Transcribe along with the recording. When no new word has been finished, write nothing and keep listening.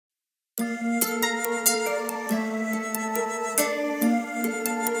Ramen,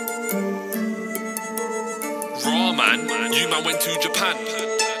 you man went to Japan.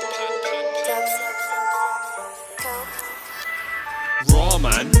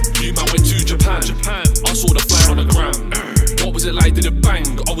 Ramen, you man went to Japan. I saw the flyer on the gram. What was it like? Did it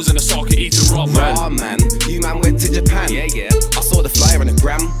bang? I was in Osaka eating ramen. Ramen, you man went to Japan. Yeah. I saw the flyer on the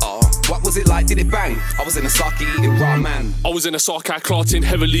gram. What was it like? Did it bang? I was in Osaka eating ramen. I was in Osaka clarting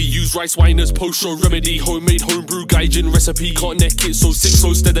heavily. Use rice wine as post-show remedy. Homemade homebrew gaijan recipe. Can't neck it so sick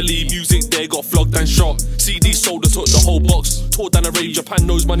so steadily. Music there got flogged and shot. CD sold, I took the whole box. Tore down a rave. Japan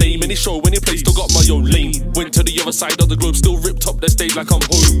knows my name. Any show, any place, still got my own lane. Went to the other side of the globe, still ripped up the stage like I'm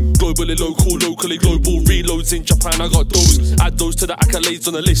home. Globally local, locally global. Reloads in Japan, I got those. Add those to the accolades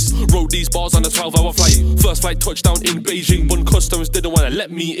on the list. Wrote these bars on a 12-hour flight. First flight touchdown in Beijing. One customs didn't wanna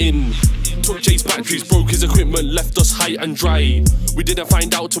let me in. Took Jay's batteries, broke his equipment, left us high and dry. We didn't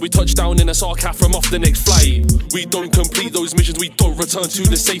find out till we touched down in Osaka from off the next flight. We don't complete those missions, we don't return to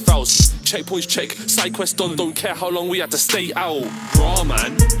the safe house. Checkpoints check, side quest done, don't care how long we had to stay out.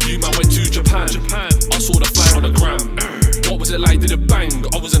 Ramen, you man went to Japan. I saw the flyer on the gram. What was it like? Did it bang?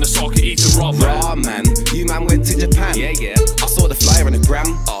 I was in Osaka eating ramen. Ramen, you man went to Japan. Yeah. I saw the flyer on the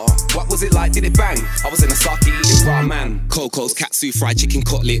gram. What was it like? Did it bang? I was in Osaka eating ramen. Coco's, katsu, fried chicken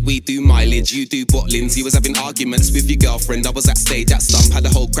cutlet. We do mileage, you do bottlings. You was having arguments with your girlfriend. I was at stage at Stump, had the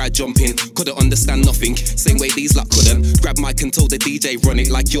whole crowd jumping. Couldn't understand nothing, same way these lot couldn't. Grabbed mic and told the DJ run it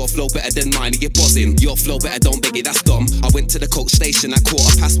like your flow better than mine. You're buzzing, your flow better, don't beg it, that's dumb. I went to the coach station at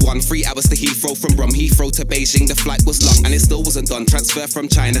 1:15. 3 hours to Heathrow from Brum, Heathrow to Beijing. The flight was long and it still wasn't done. Transfer from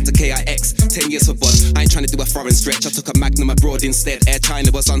China to KIX, 10 years for bud. I ain't trying to do a foreign stretch, I took a Magnum abroad instead. Air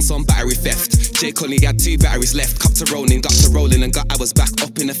China was on some battery theft. Jay Conley had 2 batteries left. Cup to rolling, got to rolling and got hours back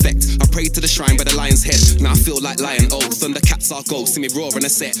up in effect. I prayed to the shrine by the lion's head. Now I feel like lion, oh, Thundercats are gold. See me roar in a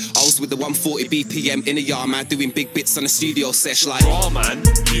set. I was with the 140 BPM in a yard, man, doing big bits on the studio sesh like Ramen,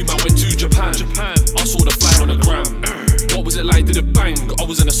 you man went to Japan. I saw the flyer on the gram. What was it like? Did it bang? I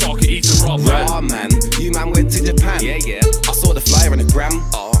was in Osaka eating ramen. Ramen, you man went to Japan. Yeah. I saw the flyer on the gram.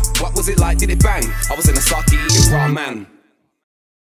 What was it like? Did it bang? I was in Osaka eating ramen.